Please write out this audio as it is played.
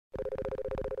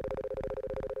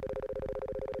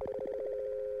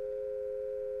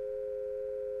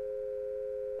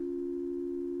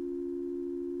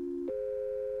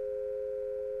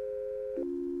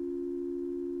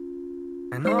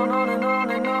And on and on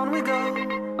and on we go.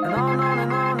 And on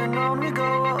and on we go.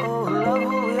 Oh, love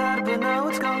what we had, but now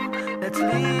it's gone. Let's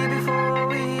leave before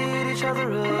we eat each other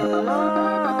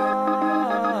alive.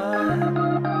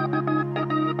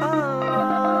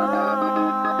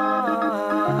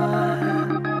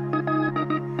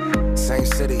 Same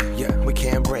city, yeah, we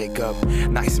can't break up.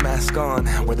 Nice mask on,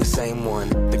 we're the same one.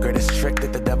 The greatest trick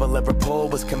that the devil ever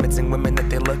pulled was convincing women that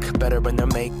they look better in their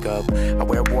makeup. I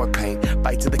wear war paint,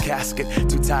 bite to the casket.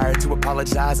 Too tired to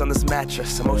apologize on this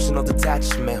mattress. Emotional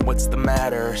detachment, what's the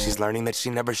matter? She's learning that she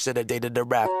never should have dated a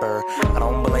rapper. I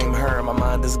don't blame her, my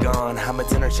mind is gone. I'm at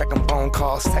dinner checking phone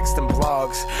calls, texting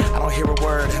blogs. I don't hear a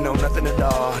word, know nothing at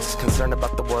all. Just concerned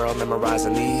about the world,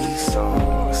 memorizing these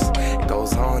songs. It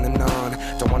goes on and on.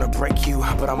 Don't wanna break you,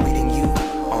 but I'm leading you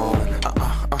on.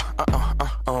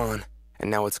 On. And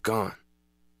now it's gone.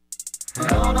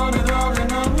 And on and on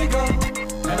and on we go.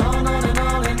 And on and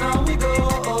on and on we go.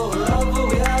 Oh, love what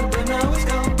we had, but now it's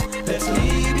gone. Let's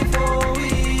leave before we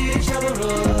eat each other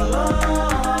alive.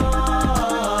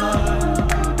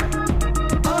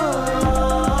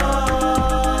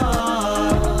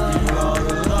 You are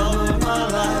the love of my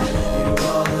life. You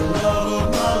are the love of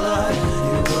my life.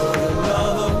 You are the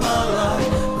love of my life.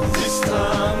 But this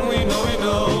time we know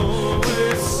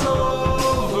it's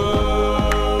over.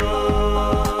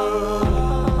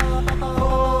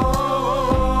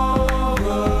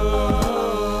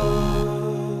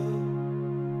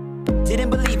 Didn't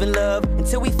believe in love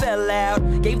until we fell out.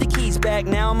 Gave the keys back,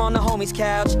 now I'm on the homie's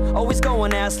couch. Always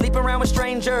going out, sleeping around with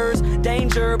strangers.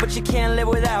 Danger, but you can't live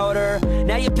without her.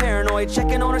 Now you're paranoid,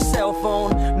 checking on her cell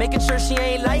phone, making sure she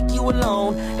ain't like you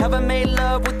alone. Haven't made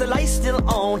love with the lights still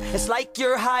on. It's like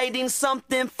you're hiding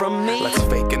something from me. Let's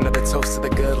fake another toast to the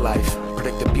good life.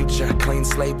 Predict the future, clean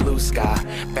slate, blue sky.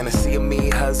 Fantasy of me,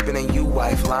 husband and you,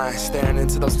 wife. Lying, staring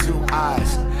into those two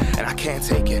eyes. And I can't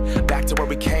take it back to where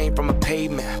we came from, a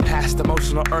pavement. Past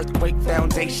emotional earthquake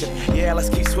foundation. Yeah, let's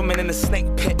keep swimming in the snake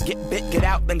pit. Get bit, get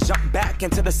out, then jump back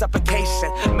into the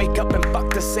suffocation. Make up and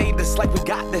fuck to save this like we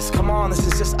got this. Come on, this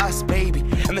is just us, baby.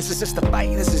 And this is just a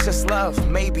fight, this is just love,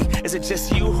 maybe. Is it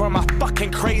just you or am I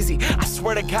fucking crazy? I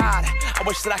swear to God, I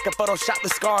wish that I could Photoshop the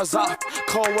scars off.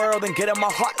 Cold world and get in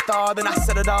my heart thawed. Then I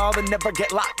said it all and never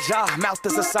get locked jaw. Mouth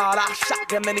is a sawed-off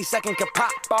shotgun, any second could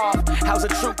pop off. How's the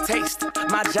truth taste?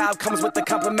 My job comes with the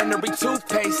complimentary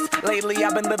toothpaste. Lately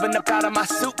I've been living up out of my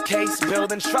suitcase,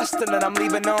 building trust and then I'm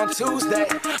leaving on Tuesday.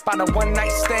 Find a one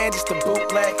night stand just a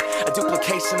bootleg, a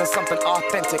duplication of something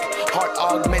authentic, heart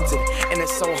augmented, and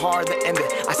it's so hard to end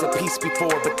it. I said peace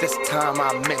before, but this time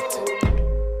I meant it.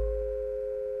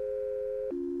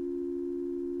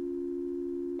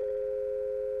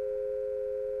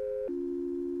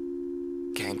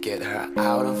 Can't get her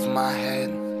out of my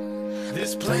head.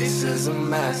 This place is a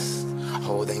mess.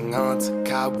 Holding on to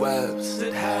cobwebs,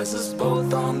 it has us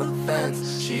both on the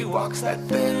fence. She walks that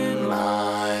thin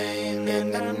line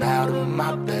in and out of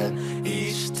my bed.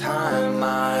 Each time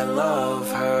I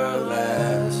love her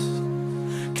less.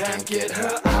 Can't get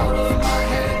her out of my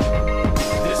head.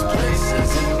 This place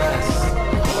is a mess.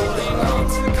 Holding on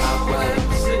to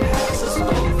cobwebs, it has us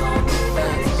both on the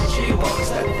fence. She walks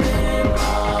that thin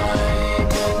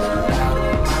line in and out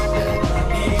of my bed.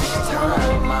 Each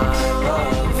time I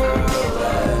love her.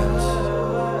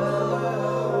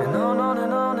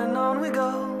 And on we go.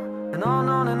 And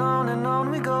on and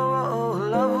on we go. Oh,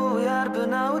 love what we had, but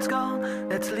now it's gone.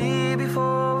 Let's leave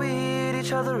before we eat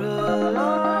each other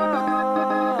alive.